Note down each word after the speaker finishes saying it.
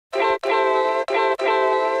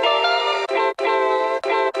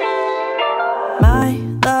My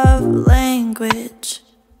love language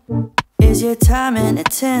is your time and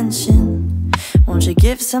attention. Won't you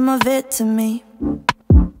give some of it to me?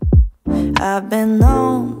 I've been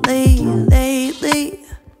lonely lately,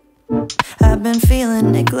 I've been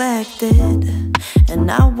feeling neglected,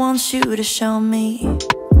 and I want you to show me.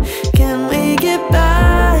 Can we get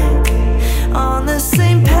back on the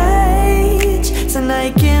same page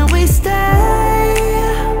tonight? Can we stay?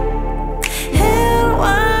 And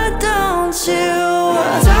why don't you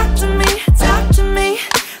talk to me?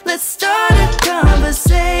 Let's start a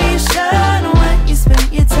conversation. When you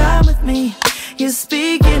spend your time with me, you're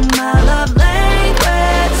speaking my love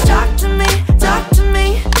language. Talk to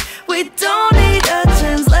me, we don't need a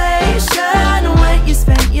translation. When you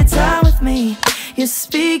spend your time with me, you're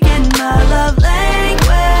speaking my love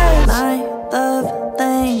language. My love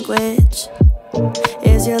language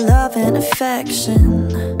is your love and affection.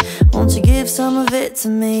 Won't you give some of it to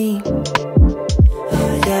me?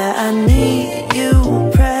 Yeah, I need you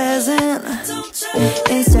present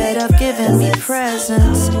instead of giving me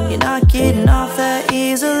presents. You're not getting off that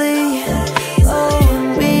easily. Oh,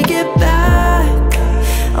 when we get back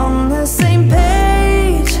on the same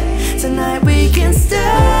page tonight, we can stay.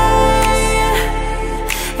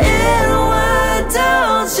 And why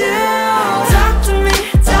don't you talk to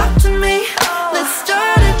me? Let's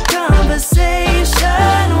start a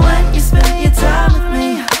conversation. When you spend your time with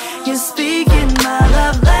me, you're speaking my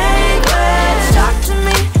love language. Talk to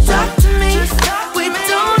me, we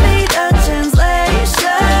don't need a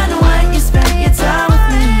translation. When you spend your time with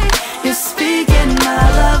me, you're speaking my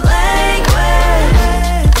love language.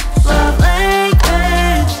 Love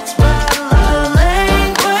language, love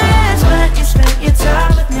language. When you spend your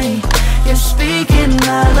time with me, you're speaking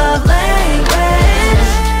my love language.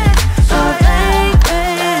 Love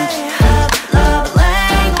language, love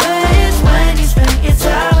language. When you spend your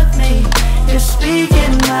time with me, you're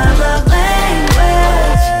speaking my love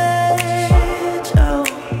language. Oh,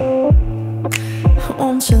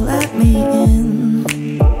 won't you let me in?